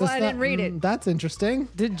aliens. That's why I didn't read it. That's interesting.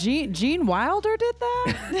 Did Gene Wilder did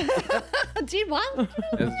that? Gene Wilder?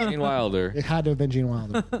 That's Gene Wilder. It had to have been Gene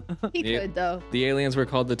Wilder. He Yeah. could, though. The aliens were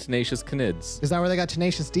called the Tenacious Canids. Is that where they got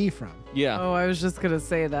Tenacious D from? Yeah. Oh, I was just gonna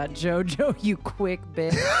say that. JoJo, you quick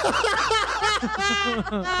bitch.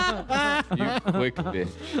 You quick bitch.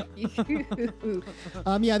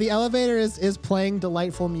 Yeah, the elevator is playing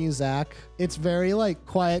delightful music. It's very like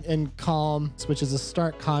quiet and calm, which is a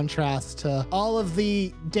stark contrast to all of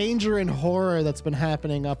the danger and horror that's been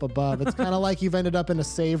happening up above. It's kind of like you've ended up in a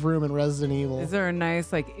save room in Resident Evil. Is there a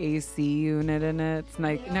nice like AC unit in it? It's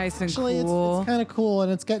nice and Actually, cool. it's kind of cool,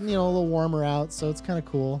 and it's getting a little warmer out, so it's kind of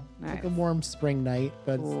cool. It's like a Nice. warm spring night,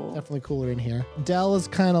 but Cool. it's definitely cooler in here. Dell is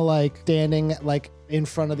kind of like standing like in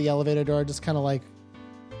front of the elevator door, just kind of like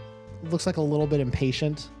looks like a little bit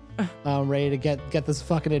impatient, ready to get this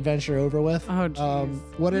fucking adventure over with. Oh,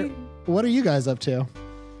 jeez. What are you guys up to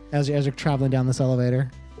as you're traveling down this elevator?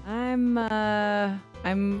 I'm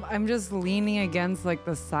I'm just leaning against like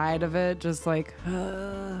the side of it, just like.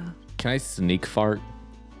 Can I sneak fart?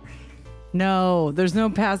 No, there's no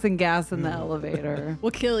passing gas in the elevator.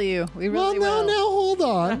 We'll kill you. We Well, really no, will. no, hold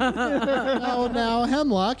on. now,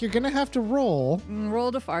 Hemlock, you're going to have to roll.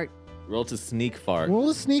 Roll to fart. Roll to sneak fart. Roll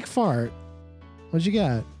a sneak fart. What'd you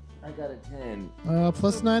get? I got a 10.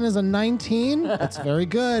 Plus 9 is a 19. That's very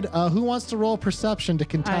good. Who wants to roll perception to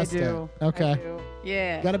contest I do. it? Okay. I do.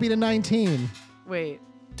 Yeah. Got to beat a 19. Wait,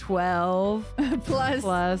 12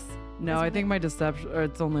 Plus. No, I think my deception, or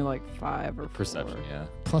it's only like 5 or 4. Perception, yeah.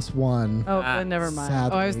 Plus 1. Oh, then never mind.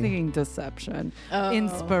 Sadly. Oh, I was thinking deception. Oh.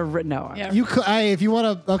 No. Yeah. You could, if you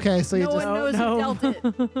want to, okay, so you No just, one knows no.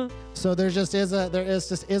 who dealt it. so there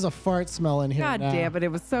is a fart smell in here God now. damn it. It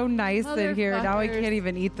was so nice in here. Now I Motherfuckers. can't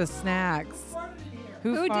even eat the snacks.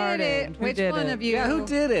 Who Who farted? did it? Who Which did one it? of you? Yeah, who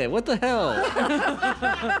did it? What the hell?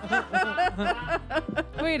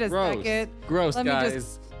 Wait a Gross. second. Gross, Let guys. me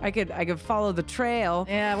just. I could follow the trail.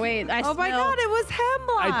 Yeah, wait. Oh my God! It was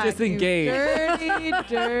Hemlock. I disengaged. You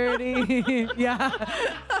dirty. Yeah.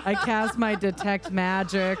 I cast my detect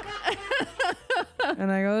magic,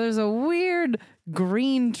 and I go. There's a weird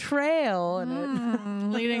green trail,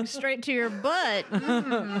 and leading straight to your butt.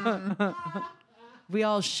 we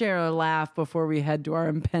all share a laugh before we head to our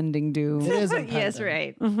impending doom. It is Yes, impending.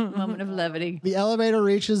 right. Moment of levity. The elevator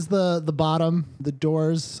reaches the bottom. The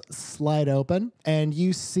doors slide open, and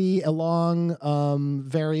you see a long,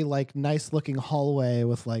 very like nice looking hallway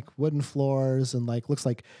with like wooden floors and like looks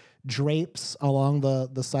like drapes along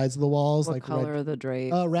the sides of the walls. What like color red. are the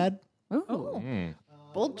drapes? Red. Ooh,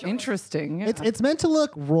 Bold choice. interesting. Yeah. It's meant to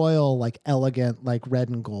look royal, like elegant, like red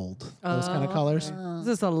and gold. Those kind of colors. Is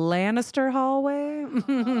this a Lannister hallway?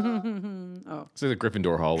 It's like the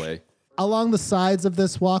Gryffindor hallway. Along the sides of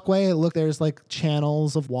this walkway, there's like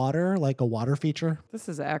channels of water, like a water feature. This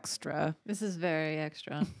is extra. This is very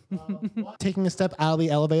extra. Taking a step out of the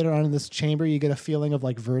elevator onto this chamber, you get a feeling of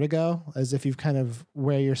like vertigo, as if you've kind of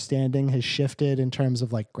where you're standing has shifted in terms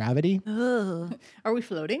of like gravity. Are we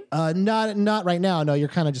floating? Not right now. No, you're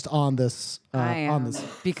kind of just on this. I on am this.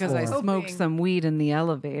 because I floor. smoked Hoping. some weed in the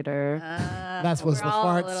elevator. That was the all a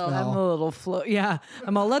fart little- I'm smell. a little float. Yeah,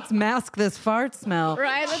 I'm all. Let's mask this fart smell.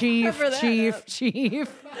 Right, let's chief, cover that chief, up.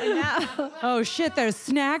 chief. Oh shit! There's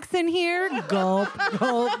snacks in here. Gulp,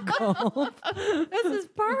 gulp, gulp. This is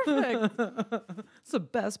perfect. It's the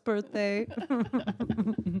best birthday.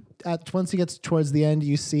 Once you get towards the end,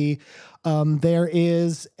 you see there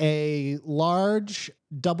is a large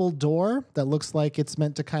double door that looks like it's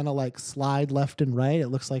meant to kind of like slide left and right. It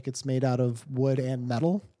looks like it's made out of wood and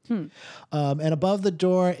metal. And above the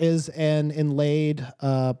door is an inlaid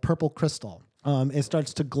purple crystal. It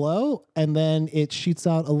starts to glow, and then it shoots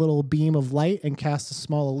out a little beam of light and casts a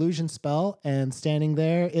small illusion spell. And standing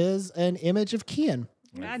there is an image of Kian.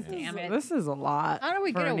 God damn it. This is a lot. How do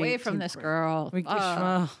we for get an away from 18th this grade. girl? We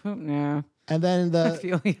yeah. And then I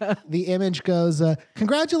feel ya. the image goes,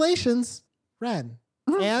 "Congratulations, Ren,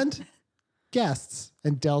 and guests."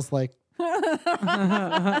 And Dell's like,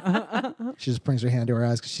 she just brings her hand to her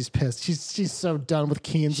eyes because she's pissed. She's so done with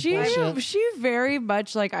Keen's bullshit. She very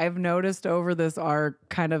much, like I've noticed over this arc,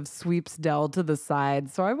 kind of sweeps Dell to the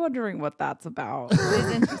side. So I'm wondering what that's about.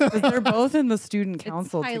 'Cause they're both in the student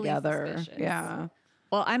council highly together. suspicious. Yeah.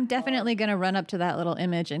 Well, I'm definitely going to run up to that little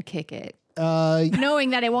image and kick it. Uh, Knowing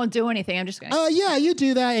that it won't do anything, I'm just going to yeah, you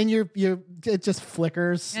do that, and it just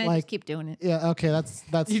flickers. just Like, keep doing it. yeah, okay, that's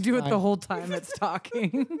You do it fine. the whole time it's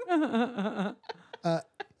talking.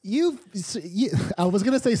 You, I was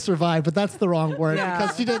gonna say survive, but that's the wrong word Yeah.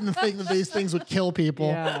 because she didn't think that these things would kill people.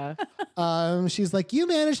 Yeah. She's like, you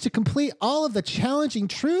managed to complete all of the challenging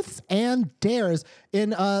truths and dares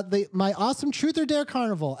in my awesome Truth or Dare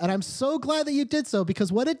Carnival, and I'm so glad that you did so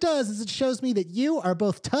because what it does is it shows me that you are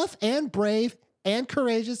both tough and brave and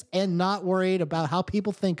courageous and not worried about how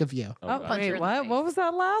people think of you. Oh, punch her wait, in the what? face. What was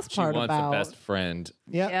that last She part wants about? a best friend.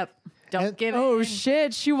 Yep. Don't And- give it. Oh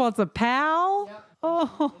shit, she wants a pal?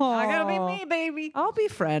 Oh, I gotta be me, baby. I'll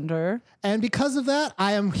befriend her. And because of that,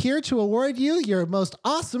 I am here to award you your most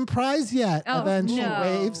awesome prize yet. Oh, and then she no.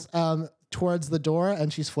 waves towards the door,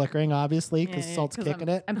 and she's flickering, obviously, because Salt's kicking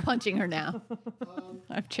it. I'm punching her now.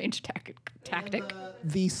 I've changed tactic.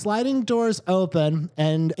 The sliding doors open,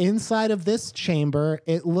 and inside of this chamber,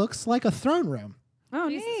 it looks like a throne room. Oh,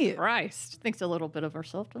 neat. Christ. Thinks a little bit of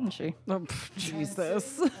herself, doesn't she? Oh, pff,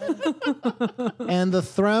 Jesus. And the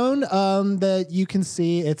throne that you can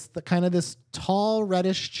see, it's the kind of this tall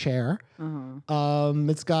reddish chair.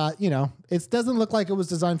 It's got, it doesn't look like it was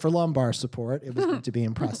designed for lumbar support. It was meant to be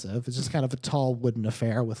impressive. It's just kind of a tall wooden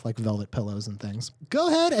affair with like velvet pillows and things. Go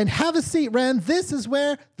ahead and have a seat, Ren. This is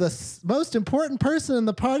where the most important person in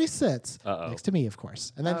the party sits. Next to me, of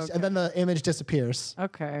course. And then the image disappears.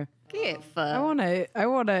 Okay. Get fucked. I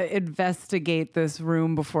wanna investigate this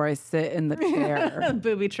room before I sit in the chair.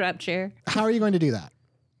 Booby trap chair. How are you going to do that?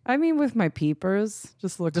 I mean, with my peepers,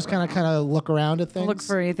 just kind of look around at things. look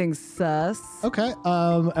for anything sus. Okay.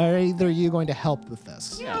 Are either of you going to help with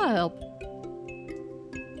this? Yeah, I'll help.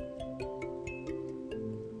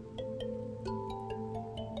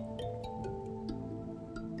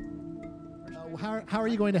 How are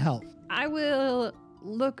you going to help? I will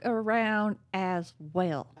look around as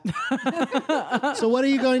well. So what are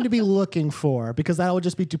you going to be looking for? Because that will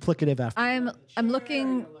just be duplicative after. I'm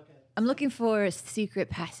looking for secret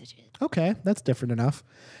passages. Okay, that's different enough.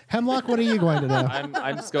 Hemlock, what are you going to do?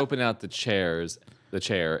 I'm scoping out the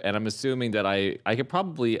chair, and I'm assuming that I could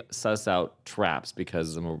probably suss out traps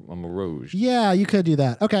because I'm a rouge. Yeah, you could do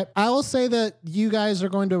that. Okay, I will say that you guys are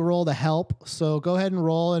going to roll to help. So go ahead and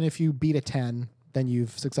roll, and if you beat a 10, then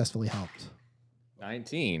you've successfully helped.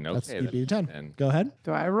 19. Okay, That's you that's beat a 10. 10. Go ahead.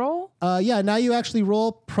 Do I roll? Yeah, now you actually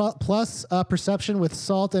roll plus perception with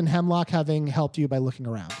Salt and Hemlock having helped you by looking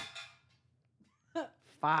around.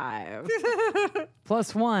 5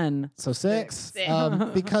 plus 1. So 6.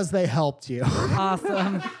 Because they helped you.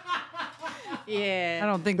 Awesome. Yeah. I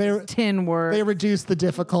don't think this tin works. They reduced the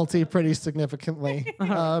difficulty pretty significantly.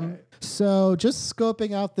 So just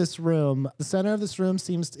scoping out this room, the center of this room it's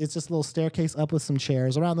just a little staircase up with some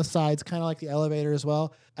chairs. Around the sides, kind of like the elevator as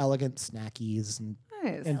well, elegant snackies and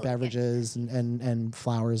Nice. beverages and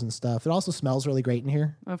flowers and stuff. It also smells really great in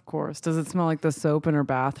here. Of course. Does it smell like the soap in her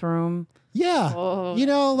bathroom? Yeah. Oh.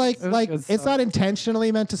 Like good it's stuff. not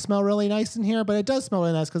intentionally meant to smell really nice in here, but it does smell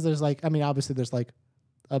really nice because there's obviously there's like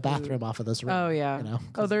a bathroom off of this room. Oh, yeah.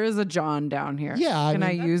 Oh, there is a John down here. Yeah, Can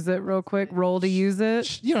I use it real quick? Roll to use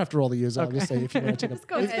it? You don't have to roll to use it. I'll just say if you want to take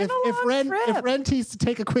go if, ahead. if Ren needs to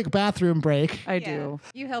take a quick bathroom break. I do.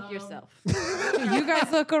 You help yourself. You guys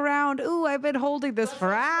look around. Ooh, I've been holding this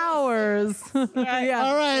for hours. Yeah.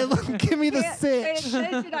 All right, give me the Pay sitch.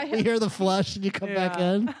 attention, I You hear the flush and you come back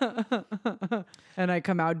in. And I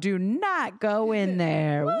come out. Do not go in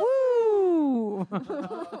there. Woo!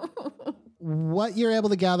 What you're able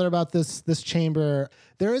to gather about this chamber,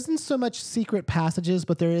 there isn't so much secret passages,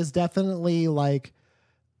 but there is definitely like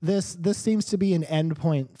this seems to be an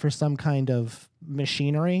endpoint for some kind of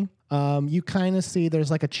machinery. You kind of see there's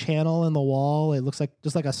like a channel in the wall. It looks like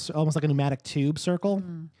just like almost like a pneumatic tube circle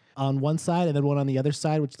on one side, and then one on the other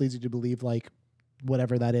side, which leads you to believe like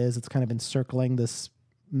whatever that is, it's kind of encircling this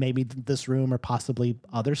room or possibly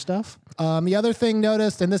other stuff. The other thing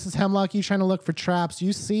noticed, and this is Hemlock, you trying to look for traps,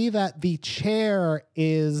 you see that the chair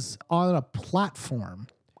is on a platform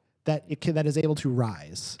that is able to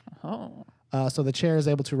rise. Oh. So the chair is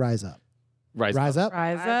able to rise up. Rise up.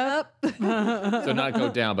 Rise up. So not go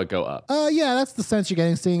down, but go up. Yeah, that's the sense you're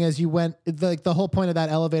getting, seeing as you went, the whole point of that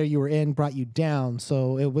elevator you were in brought you down.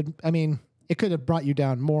 So it could have brought you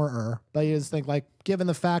down more, but you just think like, given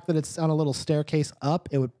the fact that it's on a little staircase up,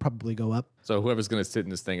 it would probably go up. So whoever's going to sit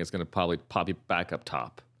in this thing is going to probably pop you back up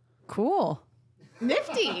top. Cool.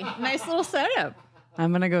 Nifty. Nice little setup.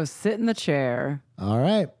 I'm going to go sit in the chair. All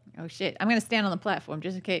right. Oh, shit. I'm going to stand on the platform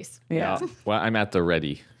just in case. Yeah. Well, I'm at the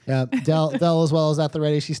ready. Yeah, Dell as well is at the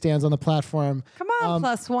ready. She stands on the platform. Come on,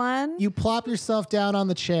 plus 1. You plop yourself down on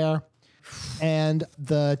the chair, and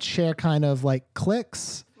the chair kind of like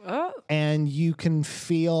clicks, and you can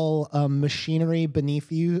feel machinery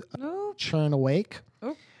beneath you churn awake.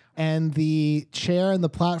 And the chair and the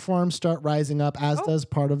platform start rising up, as does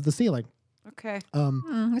part of the ceiling. Okay.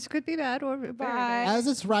 This could be bad or very bad. As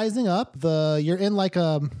it's rising up, you're in like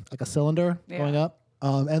a cylinder going up.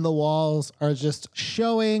 And the walls are just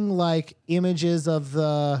showing like images of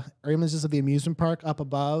the amusement park up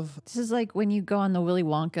above. This is like when you go on the Willy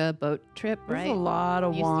Wonka boat trip, right? There's a lot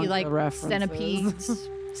of You Wonka see like references.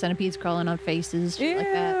 centipedes crawling on faces, shit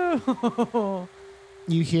like that. Ew.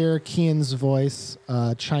 You hear Kian's voice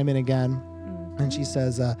chime in again. And she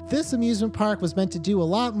says, this amusement park was meant to do a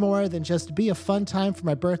lot more than just be a fun time for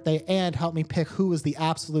my birthday and help me pick who was the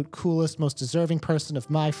absolute coolest, most deserving person of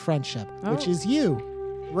my friendship, which is you,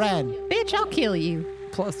 Ren. Bitch, I'll kill you.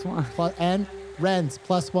 Plus 1. And Ren's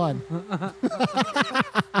plus 1.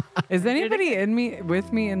 Is anybody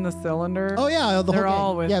with me in the cylinder? Oh, yeah. They're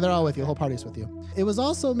all with Yeah, they're all with you. The whole party's with you. It was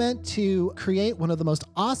also meant to create one of the most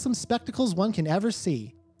awesome spectacles one can ever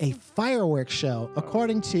see. A fireworks show,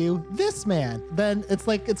 according to this man. Then it's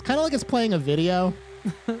kind of like it's playing a video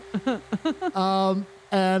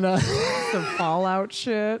And Some Fallout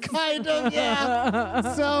shit. kind of,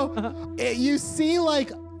 yeah. So you see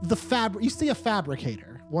like you see a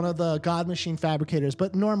fabricator, one of the God Machine fabricators,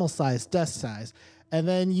 but normal size, desk size. And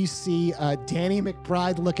then you see a Danny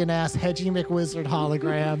McBride looking ass Hedgie McWizard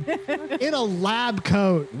hologram in a lab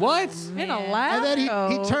coat. What? In a lab. And then he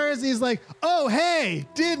turns and he's like, "Oh, hey,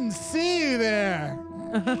 didn't see you there."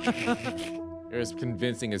 It was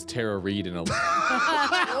convincing as Tara Reid in a.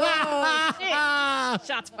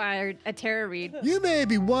 Shots fired. A Tara Reid. You may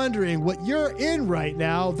be wondering what you're in right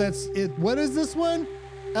now. That's it. What is this one?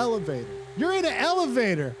 Elevator. You're in an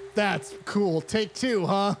elevator. That's cool. Take two,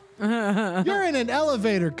 huh? You're in an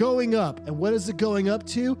elevator going up. And what is it going up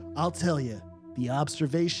to? I'll tell you. The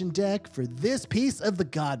observation deck for this piece of the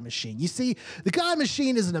God Machine. You see, the God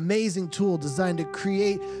Machine is an amazing tool designed to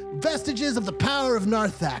create vestiges of the power of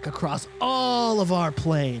Narthak across all of our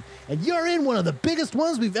plane. And you're in one of the biggest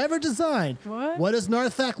ones we've ever designed. What does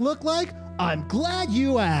Narthak look like? I'm glad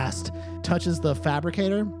you asked. Touches the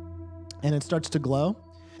fabricator, and it starts to glow.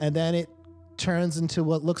 And then it turns into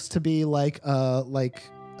what looks to be like a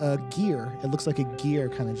gear. It looks like a gear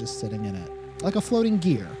kind of just sitting in it. Like a floating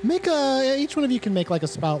gear. Each one of you can make like a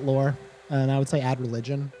spout lore, and I would say add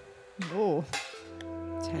religion. Oh.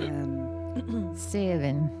 10.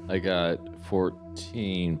 7. I got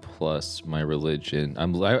 14 plus my religion.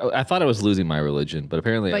 I thought I was losing my religion, but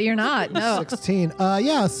apparently. But you're not. No. 16.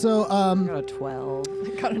 Yeah. So I got a 12.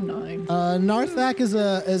 I got a 9. Narthak is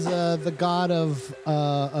the god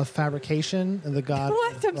of fabrication, and the god.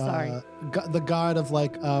 What? I'm sorry. The god of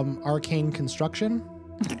like arcane construction.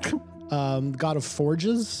 God of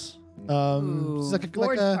forges. It's like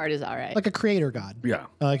Forge part is all right. like a creator god. Yeah.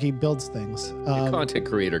 Like he builds things. Content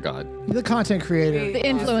creator god. The content creator. The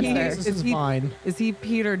influencer. This is fine. Is he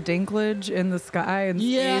Peter Dinklage in the sky and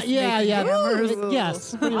Yeah. hammers?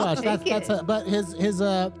 Yes, pretty much. take That's it. but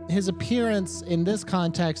his appearance in this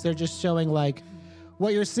context, they're just showing like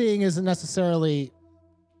what you're seeing isn't necessarily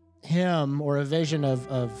him or a vision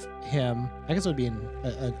of him. I guess it would be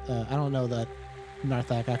I don't know that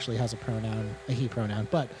Narthak actually has a he pronoun,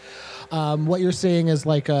 but what you're seeing is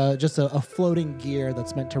like just a floating gear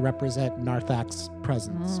that's meant to represent Narthak's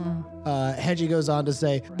presence. Hedgie goes on to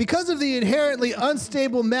say, because of the inherently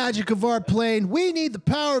unstable magic of our plane, we need the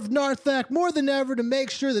power of Narthak more than ever to make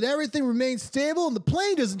sure that everything remains stable and the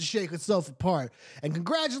plane doesn't shake itself apart. And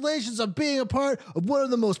congratulations on being a part of one of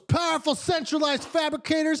the most powerful centralized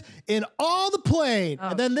fabricators in all the plane.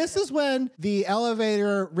 And then this is when the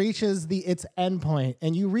elevator reaches its endpoint,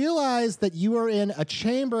 and you realize that you are in a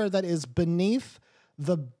chamber that is beneath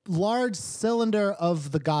the large cylinder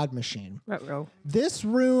of the God Machine. Ruh-roh. This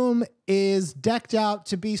room is decked out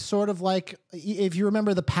to be sort of like, if you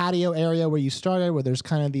remember the patio area where you started, where there's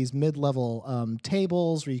kind of these mid-level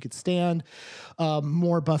tables where you could stand,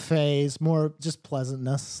 more buffets, more just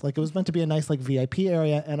pleasantness. Like it was meant to be a nice like VIP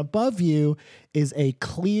area. And above you is a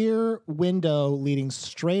clear window leading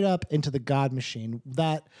straight up into the God Machine.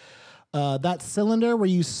 That cylinder where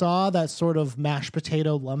you saw that sort of mashed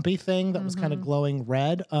potato lumpy thing that was kind of glowing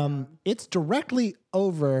red, it's directly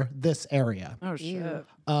over this area. Oh, shit.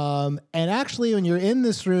 And actually, when you're in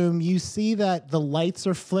this room, you see that the lights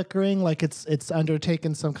are flickering, like it's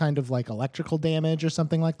undertaken some kind of like electrical damage or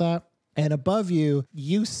something like that. And above you,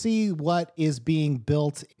 you see what is being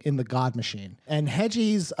built in the God Machine. And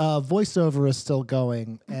Hedgie's voiceover is still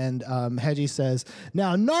going. And Hedgie says,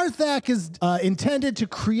 now Narthak is intended to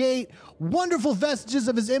create wonderful vestiges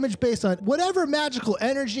of his image based on whatever magical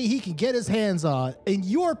energy he can get his hands on. In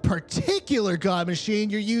your particular God Machine,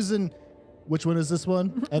 you're using, which one is this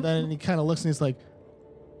one? And then he kind of looks and he's like,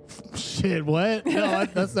 shit, what? No,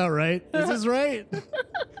 that's not right. Is this right?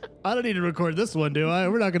 I don't need to record this one, do I?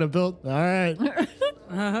 We're not going to build. All right.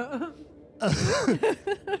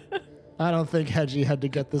 I don't think Hedgie had to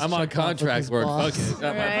get this. I'm on checked off with contract his work. boss. Fuck it.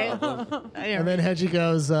 Not my problem. And then Hedgie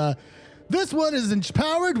goes, this one is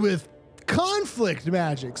empowered with conflict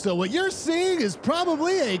magic. So what you're seeing is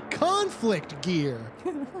probably a conflict gear.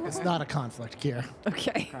 It's not a conflict gear.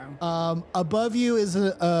 Okay. Above you is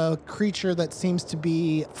a creature that seems to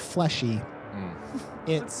be fleshy.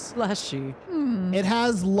 It's Fleshy. It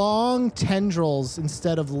has long tendrils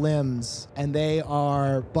instead of limbs, and they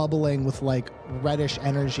are bubbling with like reddish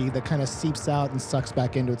energy that kind of seeps out and sucks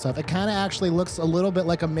back into itself. It kind of actually looks a little bit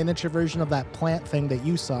like a miniature version of that plant thing that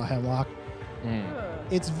you saw, Hemlock.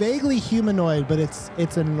 It's vaguely humanoid, but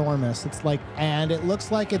it's enormous. It's like, and it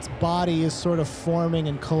looks like its body is sort of forming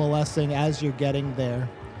and coalescing as you're getting there.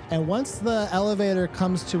 And once the elevator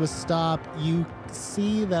comes to a stop, you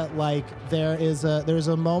see that like there's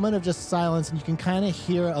a moment of just silence, and you can kind of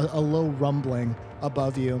hear a low rumbling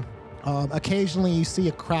above you. Occasionally, you see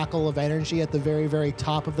a crackle of energy at the very, very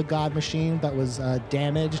top of the God Machine that was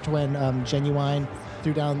damaged when Genuine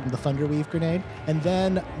threw down the Thunderweave grenade. And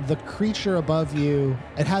then the creature above you,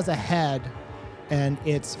 it has a head, and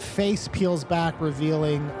its face peels back,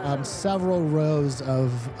 revealing several rows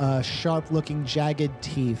of sharp-looking, jagged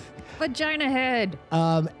teeth. Vagina head.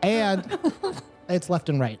 And it's left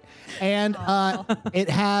and right. And it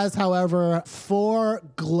has, however, 4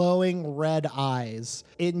 glowing red eyes.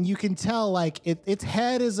 And you can tell, like, its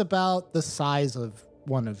head is about the size of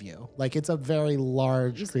one of you. Like, it's a very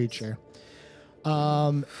large creature.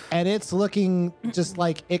 And it's looking just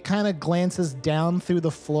like it kind of glances down through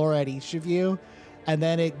the floor at each of you, and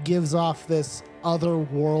then it gives off this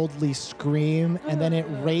otherworldly scream, and then it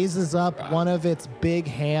raises up one of its big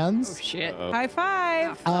hands. Oh, shit. High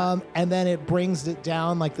five. And then it brings it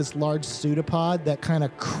down like this large pseudopod that kind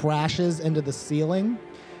of crashes into the ceiling.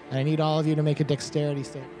 And I need all of you to make a dexterity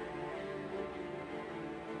save.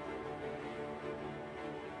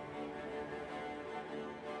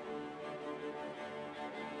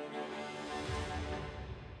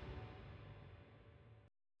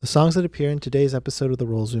 The songs that appear in today's episode of The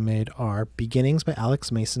Rolls We Made are Beginnings by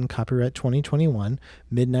Alex Mason, copyright 2021,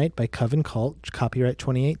 Midnight by Coven Cult, copyright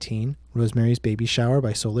 2018, Rosemary's Baby Shower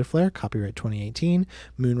by Solar Flare, copyright 2018,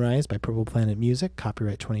 Moonrise by Purple Planet Music,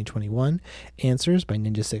 copyright 2021, Answers by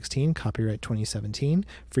Ninja 16, copyright 2017,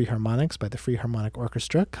 Free Harmonics by the Free Harmonic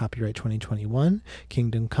Orchestra, copyright 2021,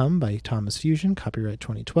 Kingdom Come by Thomas Fusion, copyright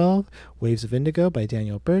 2012, Waves of Indigo by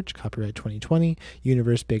Daniel Birch, copyright 2020,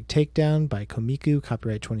 Universe Big Takedown by Komiku,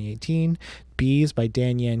 copyright 2018, Bees by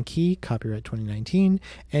Dan Yan Key, copyright 2019,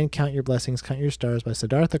 and Count Your Blessings, Count Your Stars by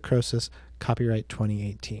Siddhartha Crosus, copyright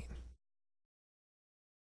 2018.